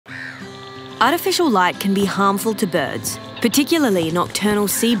Artificial light can be harmful to birds, particularly nocturnal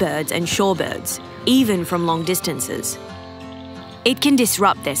seabirds and shorebirds, even from long distances. It can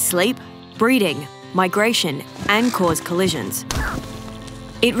disrupt their sleep, breeding, migration, and cause collisions.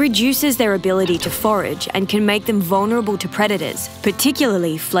 It reduces their ability to forage and can make them vulnerable to predators,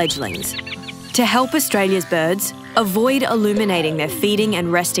 particularly fledglings. To help Australia's birds, avoid illuminating their feeding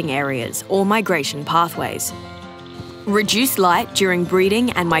and resting areas or migration pathways. Reduce light during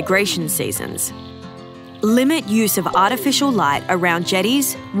breeding and migration seasons. Limit use of artificial light around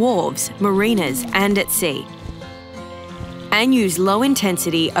jetties, wharves, marinas, and at sea. And use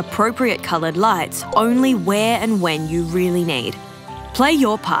low-intensity, appropriate coloured lights only where and when you really need. Play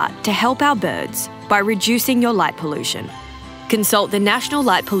your part to help our birds by reducing your light pollution. Consult the National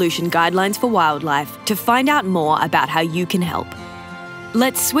Light Pollution Guidelines for Wildlife to find out more about how you can help.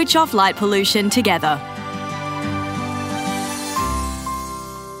 Let's switch off light pollution together.